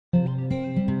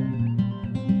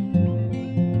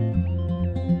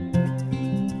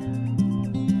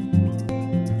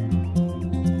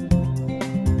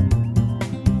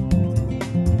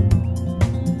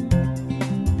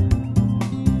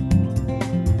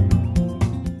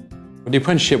The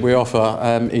apprenticeship we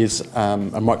offer is a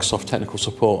Microsoft Technical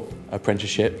Support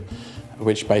apprenticeship,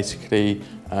 which basically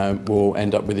will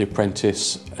end up with the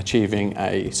apprentice achieving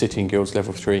a City and Guilds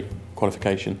Level 3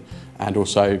 qualification and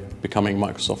also becoming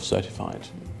Microsoft certified.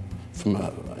 From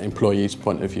an employee's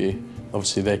point of view,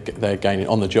 obviously they're gaining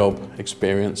on-the-job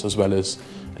experience as well as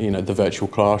the virtual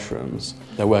classrooms.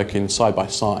 They're working side by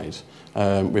side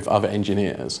with other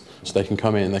engineers, so they can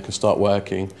come in, they can start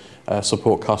working,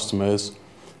 support customers,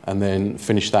 and then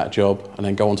finish that job and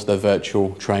then go on to their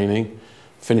virtual training,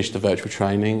 finish the virtual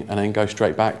training and then go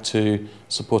straight back to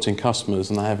supporting customers,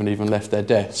 and they haven't even left their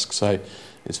desk. So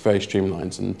it's very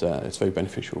streamlined and it's very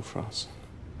beneficial for us.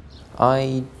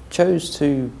 I chose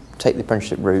to take the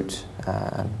apprenticeship route,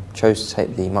 chose to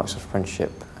take the Microsoft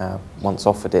apprenticeship once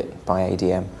offered it by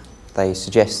ADM. They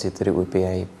suggested that it would be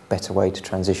a better way to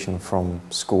transition from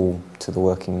school to the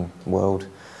working world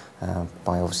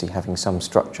by obviously having some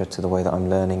structure to the way that I'm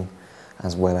learning,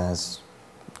 as well as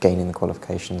gaining the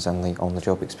qualifications and the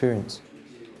on-the-job experience.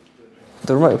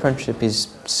 The remote apprenticeship is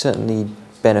certainly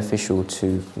beneficial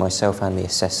to myself and the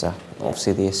assessor.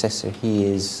 Obviously the assessor, he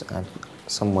is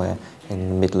somewhere in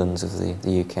the Midlands of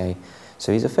the UK,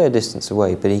 so he's a fair distance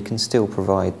away, but he can still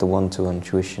provide the one-to-one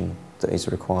tuition that is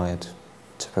required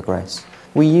to progress.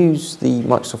 We use the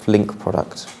Microsoft Link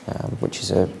product, which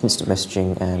is an instant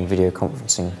messaging and video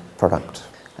conferencing product,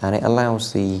 and it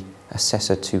allows the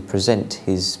assessor to present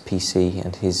his PC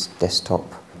and his desktop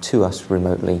to us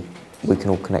remotely. We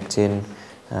can all connect in,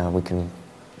 we can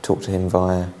talk to him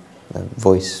via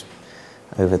voice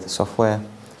over the software.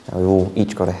 We've all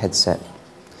each got a headset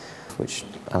which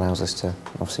allows us to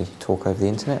obviously talk over the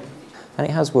internet, and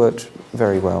it has worked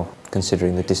very well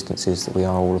considering the distances that we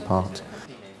are all apart.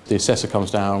 The assessor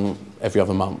comes down every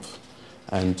other month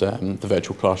and the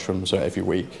virtual classrooms are every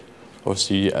week.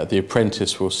 Obviously the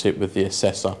apprentice will sit with the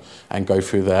assessor and go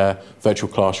through their virtual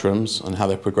classrooms and how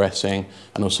they're progressing,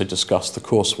 and also discuss the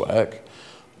coursework.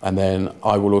 And then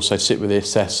I will also sit with the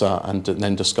assessor and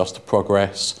then discuss the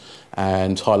progress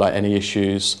and highlight any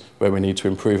issues where we need to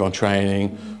improve on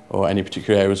training or any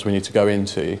particular areas we need to go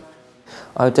into.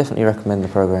 I would definitely recommend the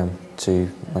programme to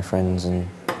my friends and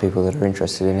people that are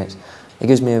interested in it. It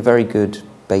gives me a very good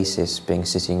basis, being a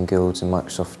City and Guilds and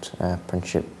Microsoft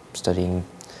apprenticeship studying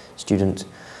student.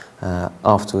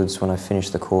 Afterwards, when I finish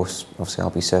the course, obviously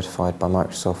I'll be certified by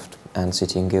Microsoft and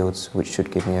City and Guilds, which should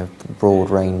give me a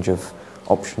broad range of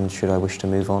options should I wish to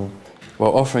move on.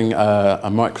 Well, offering a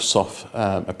Microsoft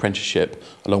apprenticeship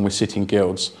along with City and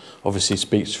Guilds obviously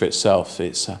speaks for itself.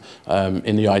 It's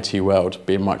in the IT world,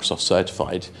 being Microsoft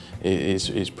certified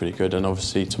is pretty good, and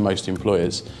obviously to most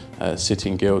employers, City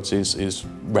and Guilds is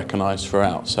recognised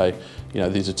throughout. So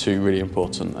these are two really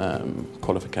important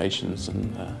qualifications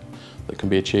and that can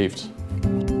be achieved.